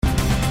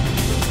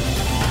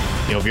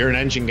If you're an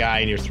engine guy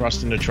and you're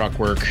thrust into truck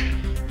work,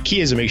 key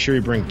is to make sure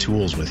you bring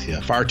tools with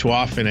you. Far too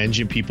often,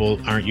 engine people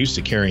aren't used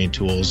to carrying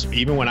tools.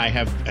 Even when I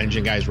have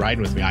engine guys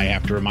riding with me, I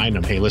have to remind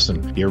them, hey,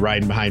 listen, you're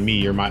riding behind me.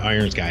 You're my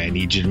irons guy. I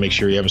need you to make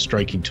sure you have a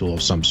striking tool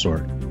of some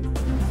sort.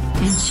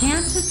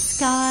 Enchanted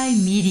Sky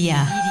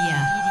Media.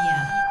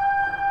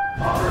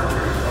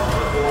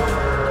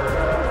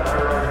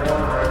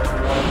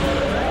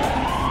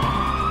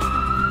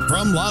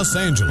 From Los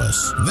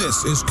Angeles,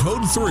 this is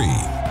Code 3,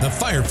 the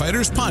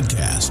Firefighters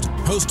Podcast,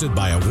 hosted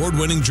by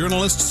award-winning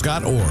journalist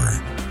Scott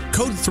Orr.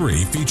 Code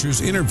 3 features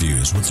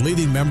interviews with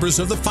leading members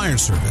of the fire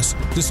service,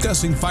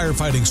 discussing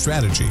firefighting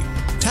strategy,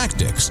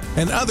 tactics,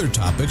 and other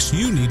topics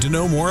you need to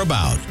know more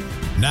about.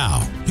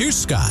 Now, here's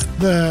Scott.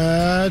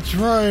 That's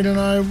right, and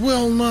I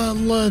will not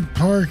let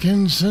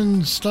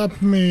Parkinson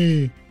stop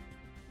me.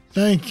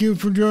 Thank you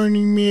for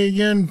joining me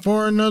again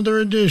for another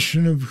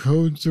edition of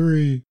Code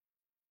 3.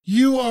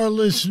 You are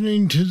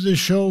listening to the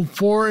show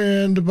for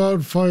and about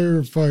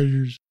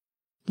firefighters.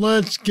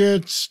 Let's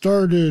get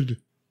started.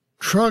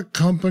 Truck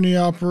company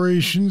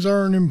operations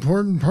are an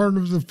important part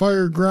of the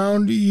fire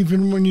ground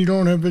even when you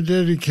don't have a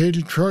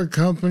dedicated truck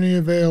company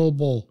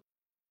available.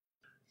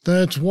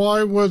 That's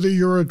why whether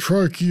you're a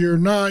truckie or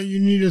not,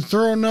 you need a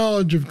thorough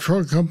knowledge of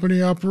truck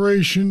company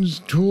operations,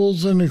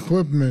 tools, and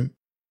equipment.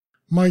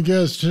 My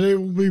guest today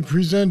will be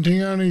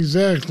presenting on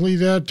exactly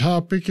that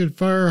topic at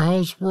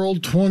Firehouse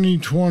World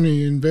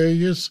 2020 in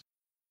Vegas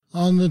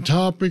on the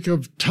topic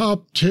of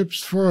top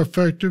tips for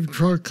effective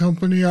truck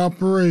company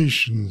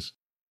operations.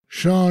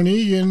 Sean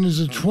Egan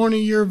is a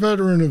 20-year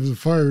veteran of the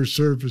fire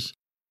service.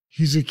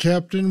 He's a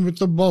captain with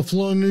the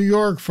Buffalo, New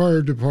York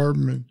Fire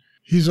Department.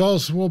 He's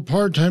also a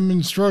part-time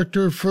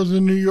instructor for the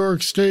New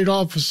York State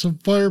Office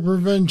of Fire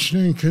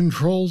Prevention and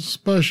Control's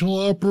Special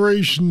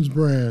Operations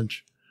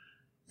Branch.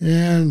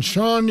 And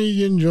Sean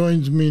Egan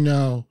joins me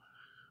now.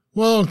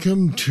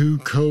 Welcome to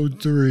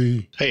Code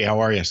 3. Hey, how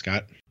are you,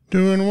 Scott?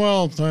 Doing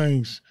well,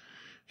 thanks.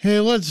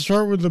 Hey, let's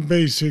start with the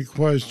basic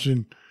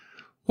question.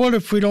 What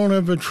if we don't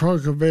have a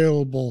truck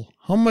available?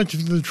 How much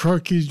of the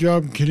truckie's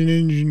job can an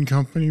engine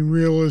company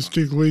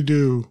realistically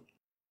do?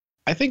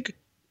 I think,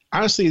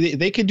 honestly,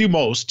 they could do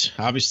most.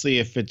 Obviously,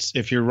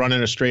 if you're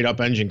running a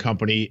straight-up engine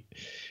company,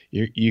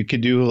 you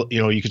could do,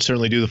 you could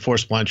certainly do the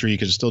forced entry. You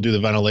could still do the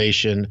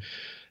ventilation.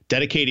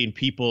 Dedicating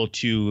people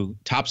to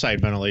topside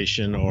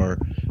ventilation or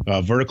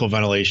vertical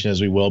ventilation, as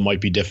we will,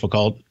 might be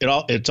difficult.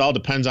 It all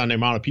depends on the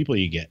amount of people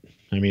you get.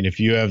 I mean, if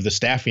you have the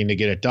staffing to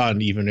get it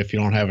done, even if you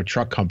don't have a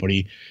truck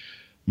company,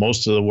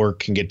 most of the work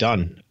can get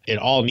done. It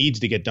all needs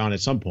to get done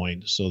at some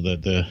point. So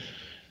the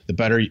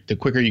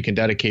quicker you can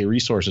dedicate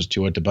resources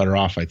to it, the better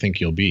off I think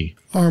you'll be.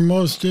 Are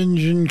most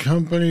engine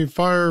company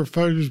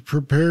firefighters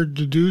prepared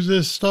to do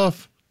this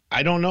stuff?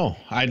 I don't know.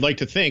 I'd like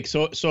to think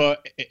so.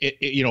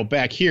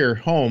 Back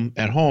here,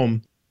 at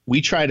home,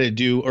 we try to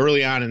do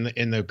early on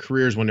in the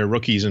careers when they're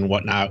rookies and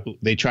whatnot.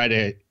 They try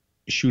to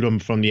shoot them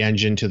from the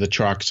engine to the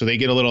truck, so they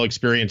get a little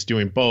experience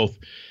doing both.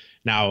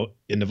 Now,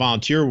 in the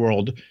volunteer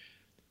world,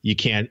 you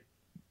can't.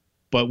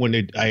 But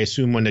I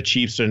assume when the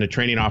chiefs and the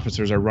training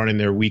officers are running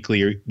their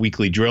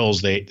weekly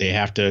drills, they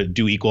have to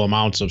do equal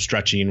amounts of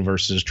stretching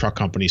versus truck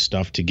company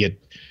stuff to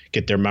get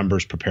their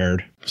members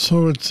prepared.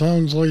 So it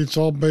sounds like it's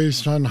all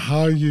based on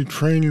how you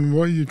train and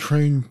what you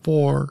train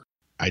for.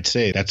 I'd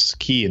say that's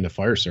key in the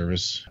fire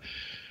service.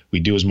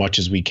 We do as much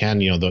as we can.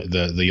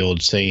 The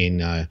old saying,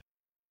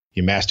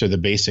 you master the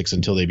basics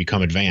until they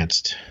become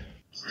advanced.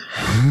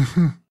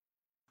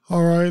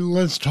 All right,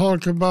 let's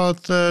talk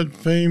about that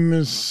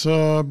famous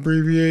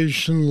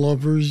abbreviation,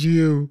 Lover's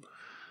U.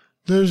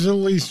 There's at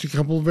least a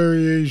couple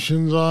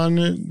variations on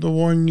it. The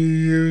one you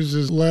use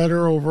is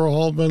ladder,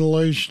 overhaul,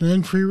 ventilation,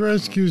 entry,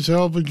 rescue,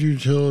 salvage,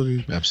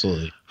 utility.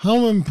 Absolutely.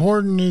 How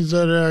important is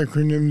that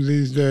acronym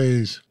these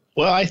days?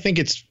 Well, I think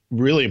it's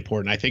really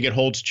important. I think it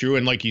holds true.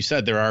 And like you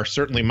said, there are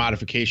certainly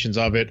modifications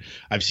of it.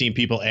 I've seen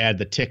people add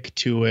the tick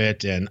to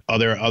it and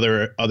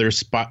other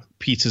spot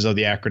pieces of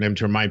the acronym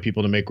to remind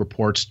people to make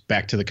reports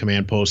back to the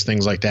command post,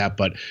 things like that.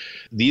 But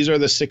these are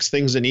the 6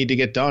 things that need to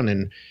get done.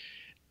 And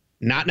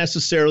not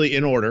necessarily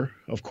in order,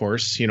 of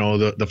course.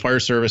 The fire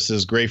service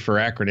is great for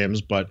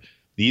acronyms, but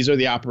these are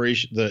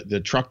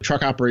the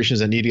truck operations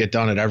that need to get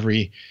done at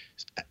every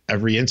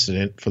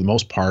incident for the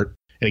most part.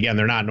 And again,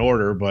 they're not in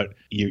order, but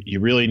you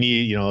really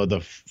need,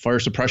 the fire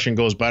suppression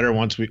goes better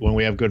when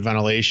we have good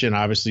ventilation.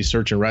 Obviously,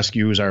 search and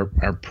rescue is our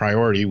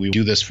priority. We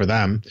do this for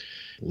them.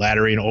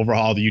 Laddering,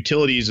 overhaul, the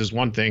utilities is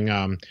one thing.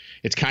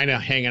 It's kind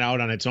of hanging out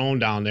on its own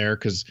down there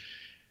because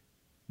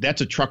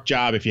that's a truck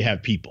job if you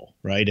have people,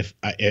 right? If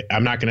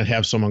I'm not going to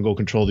have someone go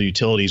control the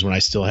utilities when I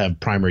still have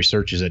primary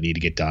searches that need to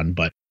get done.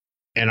 But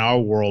in our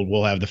world,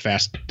 we'll have the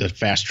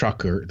fast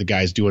trucker, the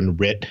guys doing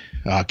RIT,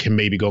 can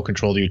maybe go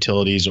control the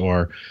utilities,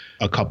 or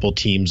a couple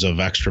teams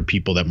of extra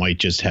people that might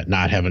just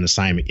not have an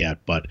assignment yet.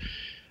 But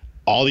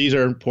all these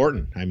are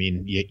important. I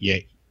mean,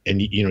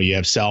 you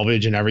have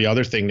salvage and every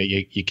other thing that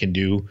you can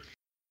do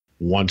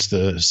once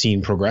the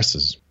scene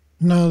progresses.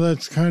 No,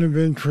 that's kind of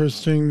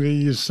interesting that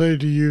you say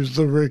to use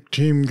the RIC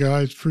team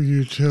guys for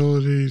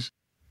utilities.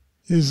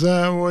 Is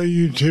that what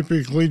you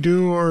typically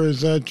do, or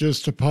is that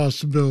just a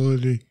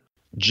possibility?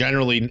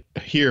 Generally,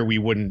 here we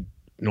wouldn't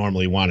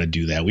normally want to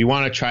do that. We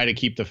want to try to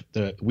keep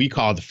the we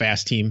call it the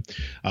fast team.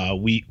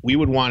 We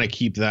would want to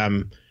keep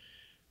them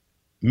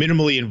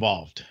minimally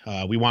involved.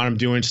 We want them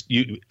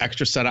doing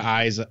extra set of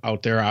eyes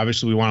out there.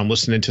 Obviously, we want them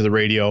listening to the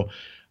radio.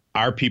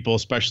 Our people,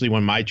 especially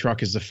when my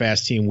truck is the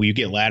fast team, we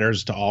get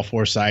ladders to all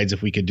four sides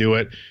if we could do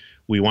it.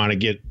 We want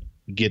to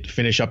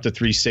finish up to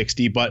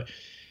 360, but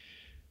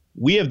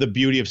we have the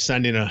beauty of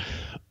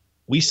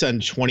we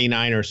send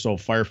 29 or so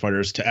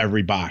firefighters to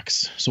every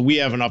box. So we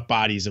have enough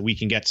bodies that we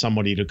can get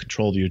somebody to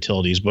control the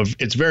utilities. But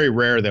it's very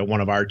rare that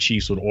one of our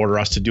chiefs would order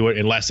us to do it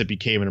unless it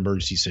became an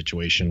emergency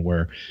situation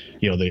where,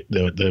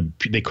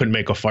 they couldn't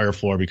make a fire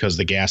floor because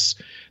the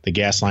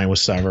gas line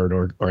was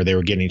severed or they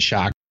were getting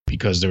shocked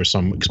because there was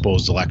some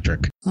exposed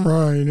electric.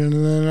 Right. And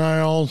then I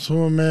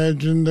also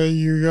imagine that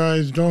you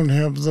guys don't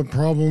have the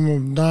problem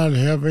of not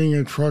having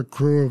a truck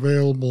crew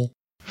available.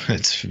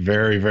 It's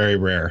very, very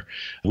rare.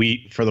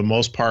 We, for the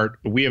most part,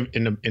 we have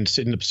in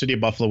the city of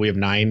Buffalo, we have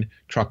 9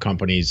 truck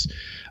companies.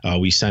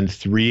 We send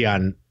 3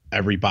 on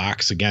every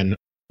box. Again,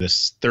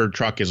 this third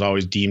truck is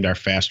always deemed our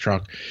fast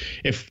truck.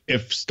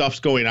 If stuff's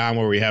going on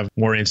where we have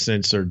more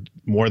incidents or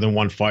more than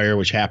one fire,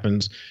 which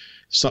happens,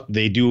 so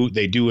they do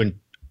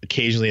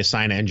occasionally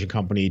assign an engine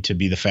company to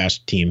be the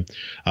fast team.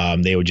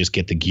 They would just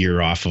get the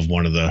gear off of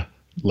one of the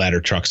ladder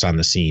trucks on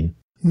the scene.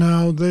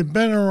 Now, they've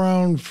been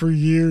around for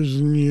years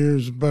and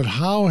years, but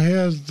how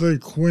has the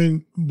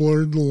Quint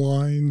blurred the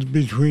lines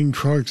between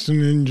trucks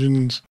and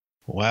engines?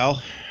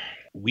 Well,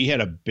 we had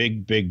a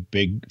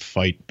big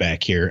fight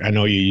back here. I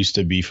know you used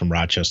to be from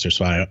Rochester,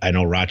 so I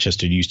know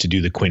Rochester used to do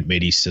the Quint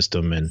MIDI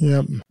system. And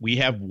yep. We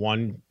have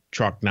one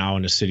truck now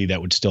in the city that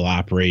would still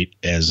operate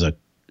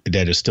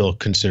that is still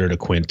considered a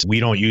Quint. We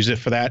don't use it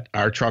for that.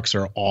 Our trucks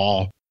are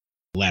all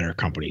ladder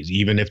companies,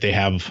 even if they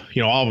have,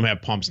 all of them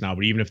have pumps now,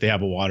 but even if they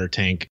have a water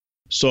tank.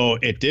 So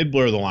it did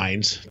blur the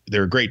lines.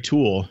 They're a great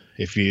tool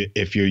if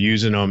you're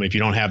using them, if you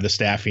don't have the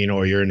staffing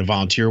or you're in the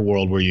volunteer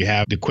world where you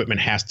have the equipment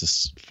has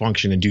to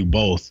function and do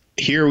both.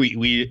 Here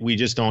we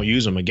just don't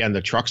use them. Again,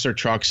 the trucks are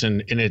trucks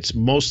and it's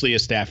mostly a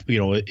staff,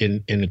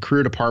 in the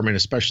career department,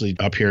 especially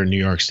up here in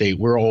New York State,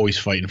 we're always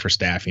fighting for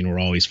staffing. We're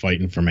always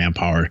fighting for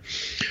manpower.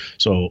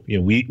 So,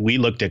 we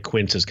looked at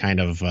Quints as kind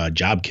of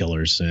job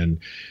killers, and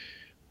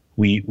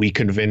we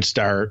convinced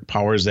our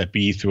powers that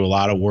be through a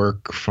lot of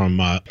work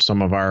from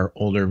some of our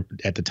older,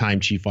 at the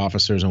time, chief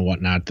officers and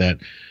whatnot, that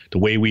the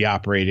way we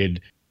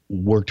operated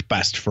worked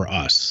best for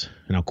us.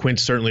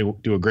 Quints certainly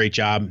do a great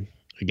job.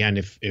 Again,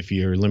 if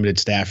you're limited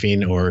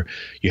staffing or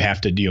you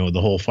have to,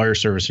 the whole fire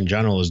service in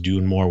general is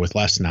doing more with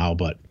less now,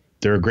 but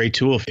they're a great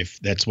tool. If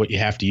that's what you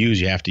have to use,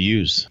 you have to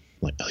use.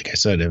 Like I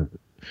said,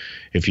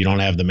 if you don't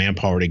have the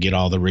manpower to get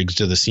all the rigs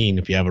to the scene,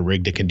 if you have a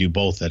rig that can do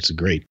both, that's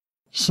great.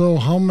 So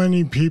how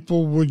many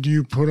people would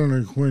you put on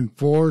a Quint?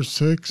 4,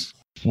 6?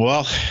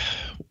 Well,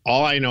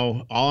 all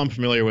I'm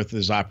familiar with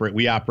is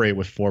we operate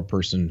with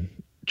 4-person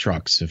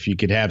trucks. If you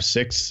could have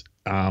 6,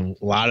 a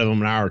lot of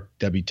them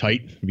that'd be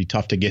tight. It'd be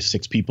tough to get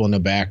 6 people in the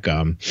back.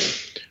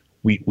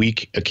 We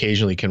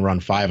occasionally can run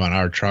 5 on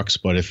our trucks,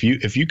 but if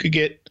you could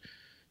get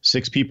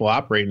 6 people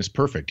operating, it's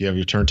perfect. You have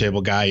your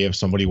turntable guy, you have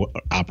somebody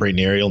operating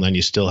the aerial, and then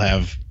you still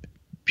have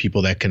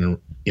people that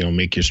can,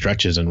 make your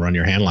stretches and run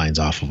your hand lines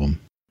off of them.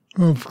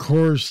 Of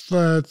course,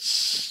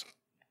 that's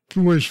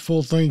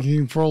wishful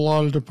thinking for a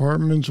lot of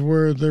departments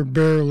where they're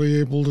barely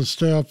able to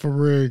staff a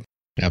rig.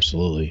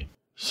 Absolutely.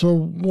 So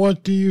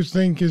what do you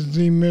think is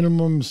the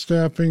minimum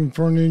staffing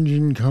for an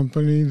engine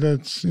company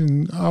that's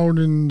out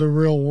in the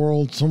real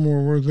world somewhere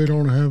where they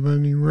don't have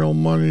any real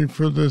money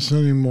for this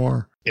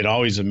anymore? It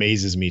always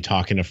amazes me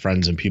talking to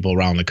friends and people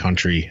around the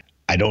country.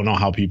 I don't know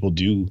how people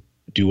do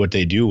what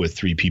they do with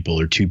 3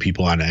 people or 2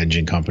 people on an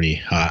engine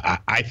company.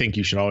 I think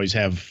you should always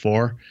have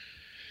 4.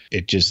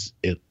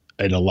 It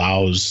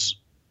allows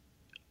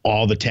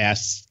all the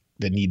tasks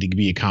that need to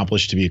be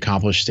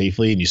accomplished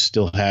safely, and you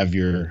still have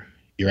your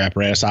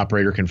apparatus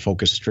operator can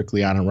focus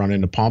strictly on and running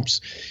the pumps.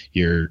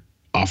 Your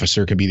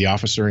officer can be the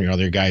officer, and your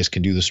other guys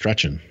can do the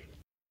stretching.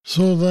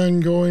 So then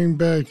going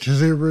back to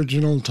the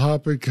original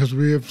topic, because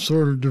we have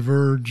sort of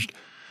diverged,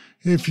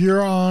 if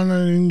you're on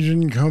an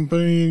engine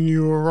company and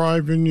you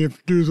arrive and you have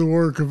to do the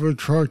work of a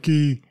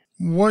truckie,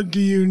 what do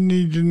you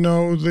need to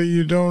know that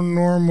you don't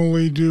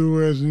normally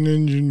do as an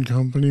engine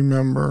company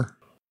member?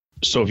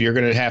 So if you're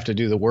going to have to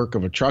do the work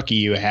of a truckie,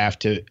 you have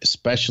to,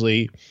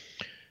 especially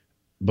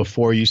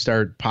before you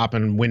start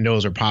popping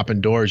windows or popping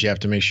doors, you have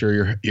to make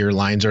sure your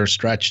lines are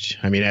stretched.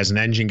 I mean, as an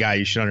engine guy,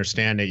 you should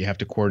understand that you have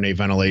to coordinate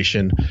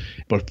ventilation.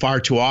 But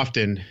far too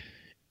often,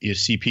 you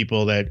see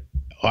people that,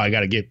 I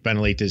got to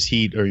ventilate this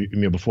heat or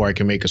before I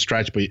can make a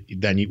stretch. But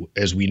then,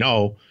 as we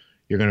know,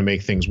 you're going to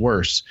make things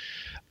worse.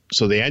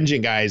 So the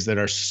engine guys that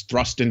are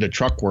thrust into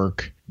truck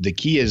work, the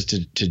key is to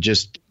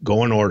just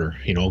go in order.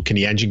 Can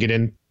the engine get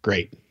in?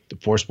 Great. The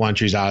forcible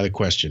entry is out of the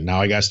question.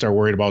 Now I got to start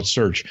worried about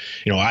search.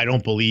 I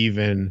don't believe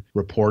in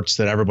reports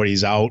that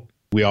everybody's out.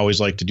 We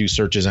always like to do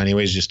searches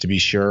anyways, just to be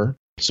sure.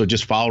 So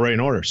just follow right in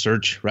order: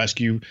 search,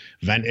 rescue,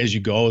 vent as you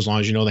go, as long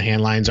as you know the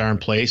hand lines are in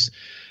place.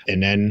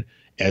 And then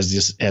as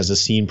the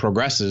scene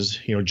progresses,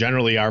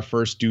 generally our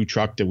first due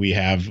truck that we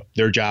have,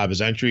 their job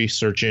is entry,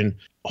 search in,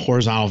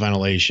 horizontal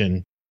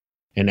ventilation.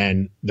 And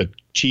then the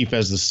chief,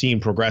 as the scene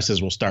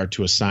progresses, will start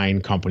to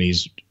assign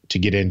companies to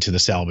get into the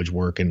salvage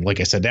work. And like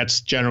I said,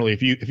 that's generally,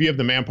 if you have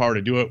the manpower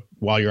to do it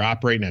while you're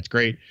operating, that's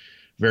great.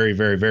 Very,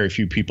 very, very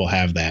few people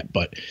have that.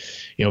 But,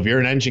 if you're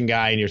an engine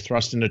guy and you're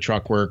thrust into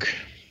truck work,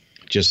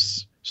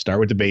 just start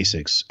with the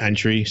basics: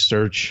 entry,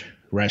 search,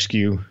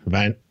 rescue,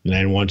 vent. And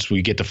then once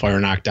we get the fire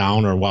knocked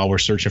down, or while we're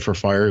searching for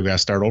fire, we got to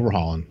start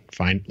overhauling,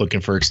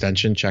 looking for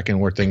extension, checking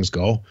where things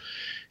go.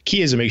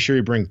 Key is to make sure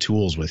you bring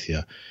tools with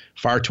you.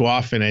 Far too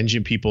often,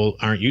 engine people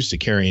aren't used to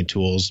carrying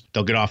tools.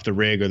 They'll get off the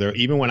rig, or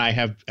even when I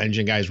have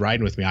engine guys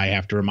riding with me, I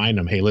have to remind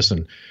them, hey,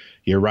 listen,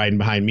 you're riding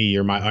behind me.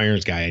 You're my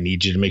irons guy. I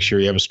need you to make sure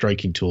you have a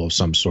striking tool of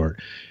some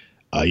sort.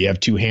 You have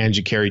two hands,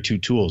 you carry two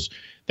tools.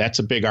 That's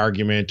a big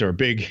argument, or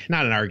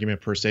not an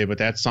argument per se, but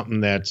that's something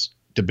that's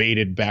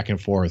debated back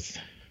and forth.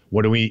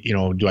 What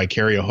do I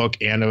carry a hook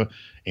and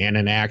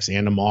an axe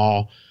and a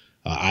maul?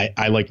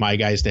 I like my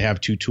guys to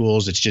have two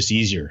tools. It's just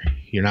easier.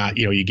 You're not,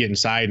 you get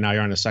inside, now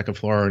you're on the second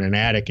floor or in an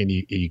attic, and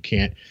you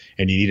can't,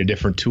 and you need a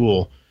different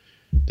tool.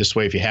 This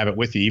way, if you have it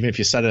with you, even if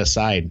you set it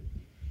aside,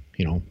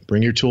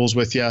 bring your tools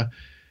with you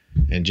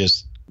and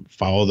just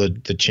follow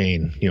the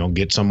chain.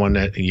 Get someone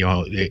that,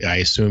 I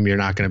assume you're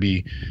not going to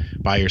be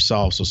by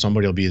yourself, so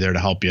somebody will be there to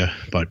help you.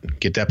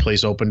 But get that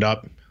place opened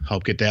up,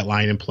 help get that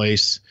line in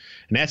place.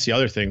 And that's the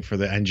other thing for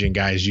the engine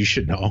guys you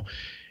should know.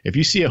 If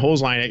you see a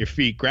hose line at your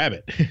feet, grab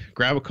it.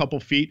 Grab a couple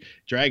feet,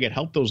 drag it,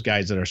 help those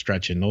guys that are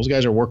stretching. Those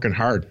guys are working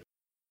hard.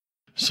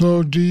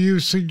 So do you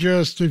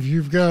suggest, if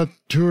you've got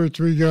 2 or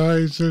 3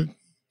 guys, that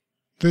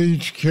they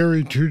each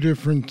carry 2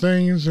 different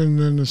things and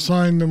then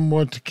assign them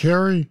what to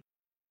carry?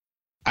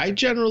 I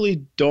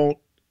generally don't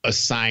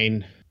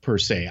assign per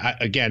se.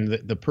 Again,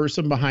 the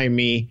person behind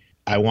me,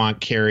 I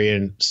want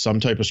carrying some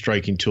type of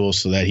striking tool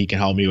so that he can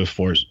help me with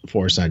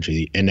force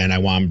entry. And then I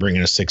want him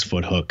bringing a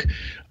 6-foot hook.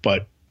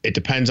 But it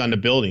depends on the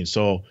building.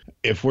 So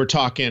if we're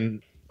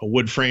talking a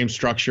wood frame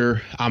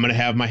structure, I'm going to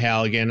have my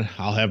Halligan.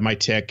 I'll have my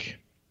tick.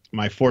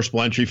 My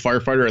forcible entry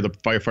firefighter, or the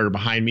firefighter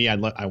behind me,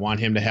 I want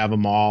him to have a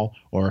maul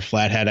or a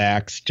flathead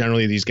axe.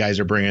 Generally, these guys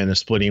are bringing the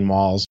splitting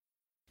mauls.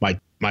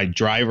 My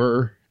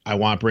driver, I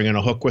want bringing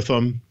a hook with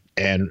him.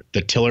 And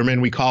the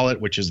tillerman, we call it,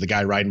 which is the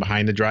guy riding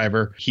behind the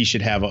driver, he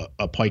should have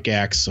a pike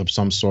axe of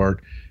some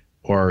sort.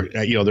 Or,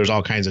 there's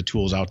all kinds of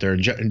tools out there.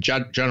 In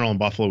general, in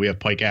Buffalo, we have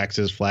pike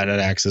axes, flathead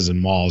axes, and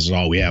mauls is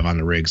all we have on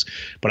the rigs.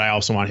 But I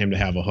also want him to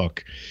have a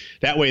hook.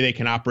 That way they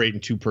can operate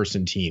in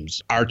 2-person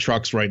teams. Our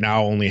trucks right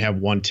now only have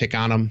 1 tick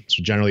on them.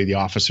 So generally the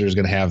officer is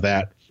going to have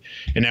that.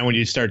 And then when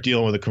you start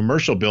dealing with a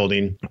commercial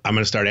building, I'm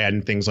going to start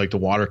adding things like the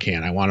water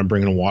can. I want to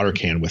bring in a water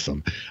can with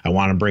them. I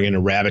want to bring in a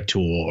rabbit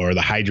tool or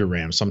the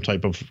HydroRam, some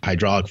type of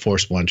hydraulic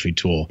forcible entry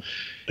tool.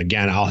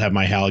 Again, I'll have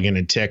my Halligan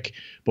and tick.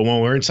 But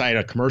when we're inside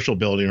a commercial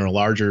building or a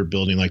larger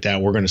building like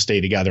that, we're going to stay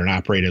together and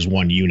operate as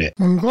one unit.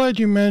 I'm glad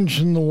you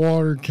mentioned the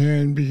water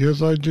can,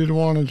 because I did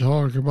want to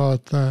talk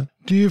about that.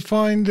 Do you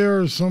find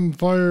there are some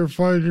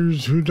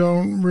firefighters who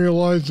don't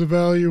realize the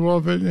value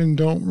of it and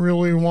don't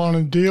really want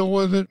to deal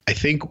with it? I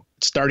think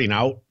starting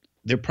out,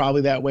 they're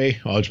probably that way.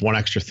 Oh, it's one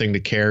extra thing to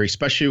carry,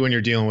 especially when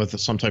you're dealing with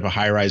some type of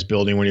high-rise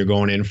building, when you're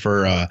going in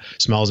for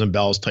smells and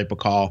bells type of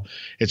call.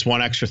 It's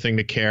one extra thing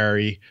to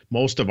carry.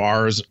 Most of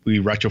ours, we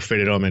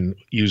retrofitted them and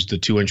used the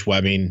 2-inch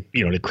webbing,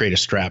 to create a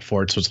strap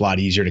for it, so it's a lot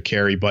easier to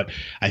carry. But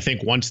I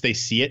think once they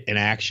see it in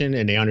action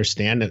and they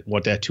understand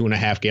what that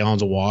 2.5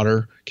 gallons of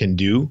water can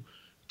do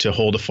to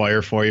hold a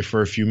fire for you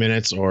for a few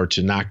minutes, or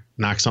to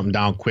knock something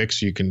down quick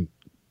so you can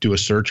do a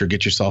search or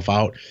get yourself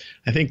out,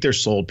 I think they're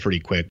sold pretty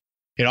quick.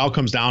 It all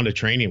comes down to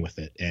training with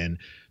it. And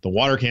the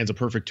water can's a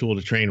perfect tool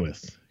to train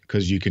with,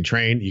 because you can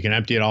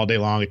empty it all day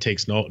long. It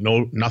takes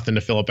nothing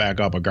to fill it back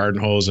up, a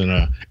garden hose and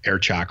a air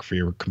chock for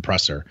your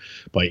compressor.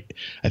 But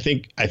I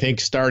think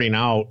starting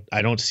out,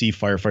 I don't see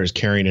firefighters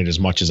carrying it as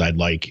much as I'd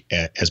like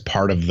as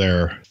part of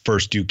their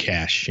first due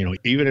cash.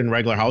 Even in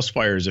regular house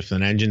fires, if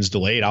an engine's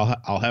delayed,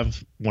 I'll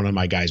have one of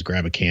my guys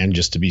grab a can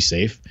just to be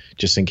safe,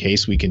 just in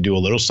case we can do a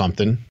little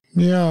something.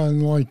 Yeah,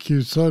 and like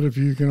you said, if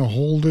you can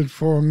hold it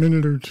for a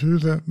minute or two,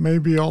 that may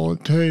be all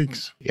it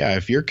takes. Yeah,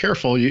 if you're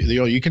careful,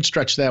 you can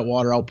stretch that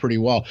water out pretty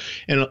well.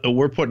 And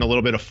we're putting a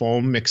little bit of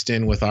foam mixed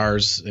in with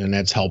ours, and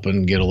that's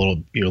helping get a little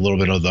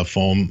bit of the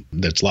foam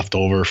that's left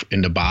over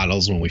into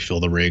bottles when we fill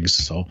the rigs.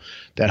 So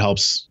that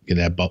helps get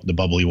the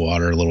bubbly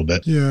water a little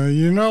bit. Yeah,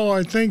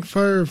 I think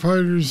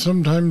firefighters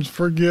sometimes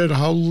forget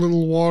how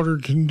little water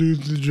can do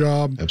the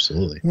job.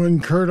 Absolutely. When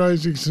Kurt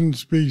Isaacson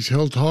speaks,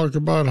 he'll talk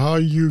about how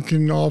you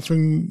can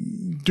often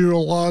do a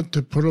lot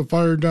to put a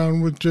fire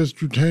down with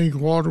just your tank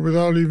of water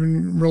without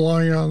even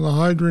relying on the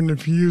hydrant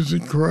if you use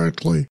it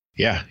correctly.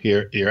 Yeah,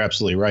 you're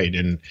absolutely right.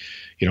 And,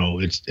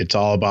 it's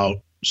all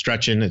about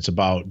stretching. It's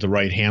about the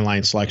right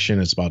handline selection.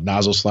 It's about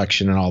nozzle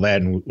selection and all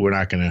that. And we're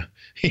not going to,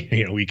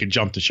 we could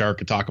jump the shark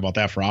and talk about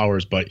that for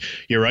hours, but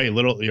you're right.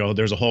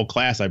 There's a whole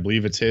class, I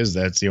believe it's his,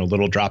 that's,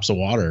 little drops of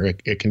water.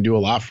 It can do a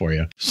lot for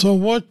you. So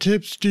what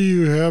tips do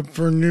you have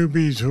for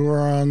newbies who are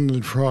on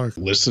the truck?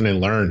 Listen and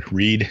learn,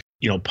 read.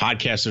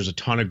 Podcasts, there's a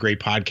ton of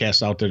great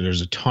podcasts out there. There's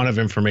a ton of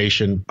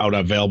information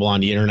available on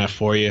the internet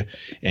for you.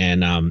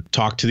 And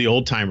talk to the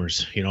old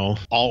timers. All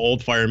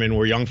old firemen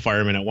were young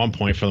firemen at one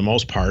point for the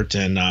most part.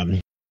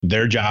 And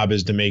their job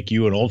is to make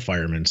you an old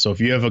fireman. So if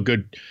you have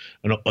an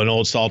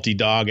old salty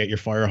dog at your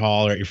fire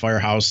hall or at your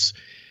firehouse,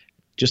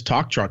 just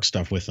talk truck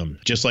stuff with them.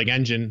 Just like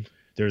engine,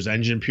 there's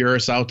engine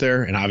purists out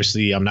there. And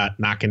obviously I'm not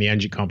knocking the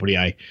engine company.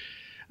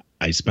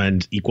 I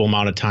spend equal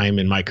amount of time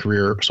in my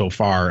career so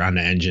far on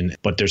the engine,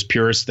 but there's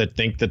purists that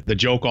think that the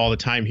joke all the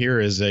time here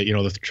is that,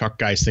 the truck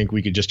guys think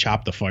we could just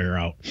chop the fire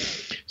out.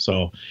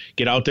 So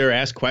get out there,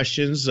 ask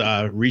questions,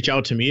 reach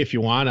out to me if you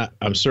want.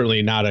 I'm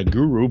certainly not a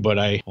guru, but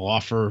I will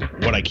offer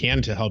what I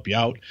can to help you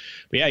out.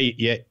 But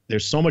yeah,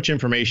 there's so much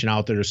information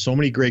out there. There's so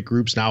many great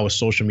groups now with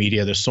social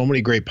media. There's so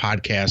many great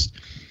podcasts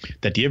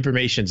that the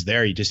information's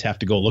there. You just have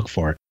to go look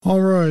for it.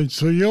 All right,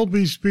 so you'll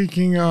be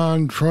speaking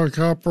on Truck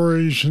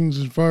Operations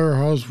at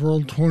Firehouse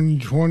World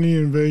 2020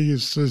 in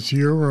Vegas this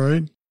year,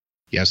 right?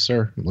 Yes,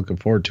 sir. I'm looking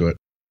forward to it.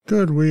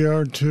 Good, we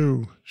are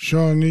too.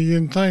 Sean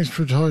Egan, thanks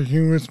for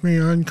talking with me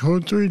on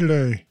Code 3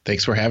 today.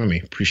 Thanks for having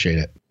me. Appreciate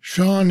it.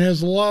 Sean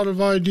has a lot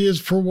of ideas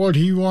for what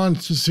he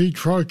wants to see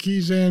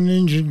truckies and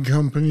engine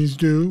companies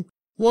do.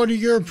 What are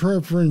your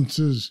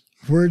preferences?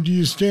 Where do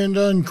you stand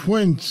on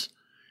Quince?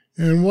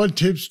 And what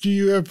tips do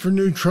you have for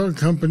new truck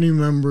company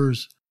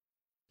members?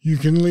 You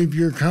can leave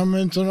your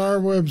comments on our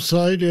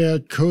website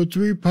at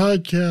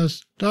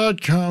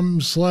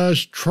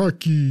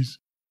code3podcast.com/truckies.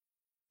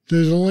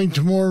 There's a link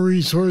to more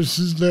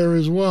resources there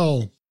as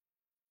well.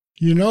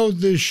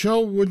 This show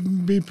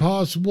wouldn't be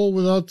possible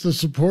without the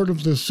support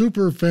of the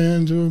super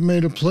fans who have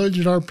made a pledge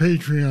at our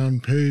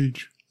Patreon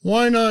page.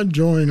 Why not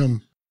join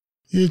them?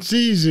 It's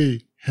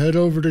easy. Head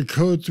over to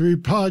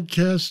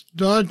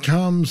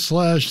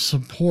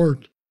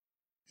code3podcast.com/support.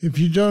 If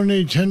you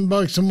donate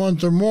 $10 a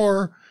month or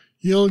more,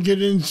 you'll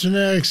get instant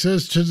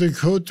access to the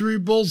Code 3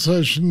 Bull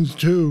Sessions,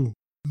 too.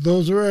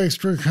 Those are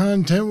extra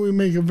content we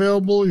make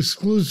available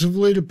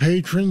exclusively to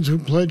patrons who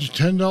pledge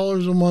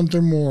 $10 a month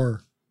or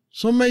more.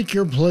 So make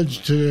your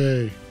pledge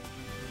today.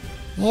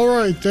 All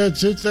right,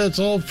 that's it. That's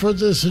all for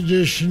this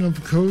edition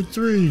of Code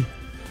 3.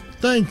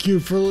 Thank you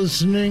for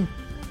listening.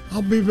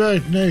 I'll be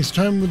back next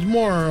time with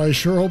more. I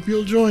sure hope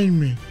you'll join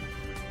me.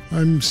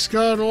 I'm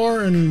Scott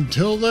Orr, and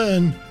until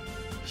then,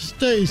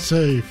 stay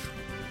safe.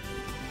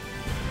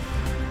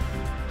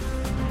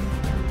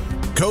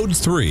 Code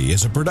 3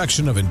 is a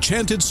production of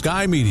Enchanted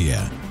Sky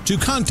Media. To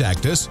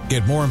contact us,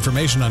 get more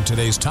information on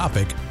today's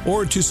topic,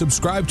 or to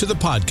subscribe to the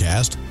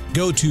podcast,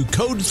 go to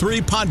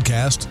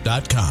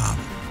code3podcast.com.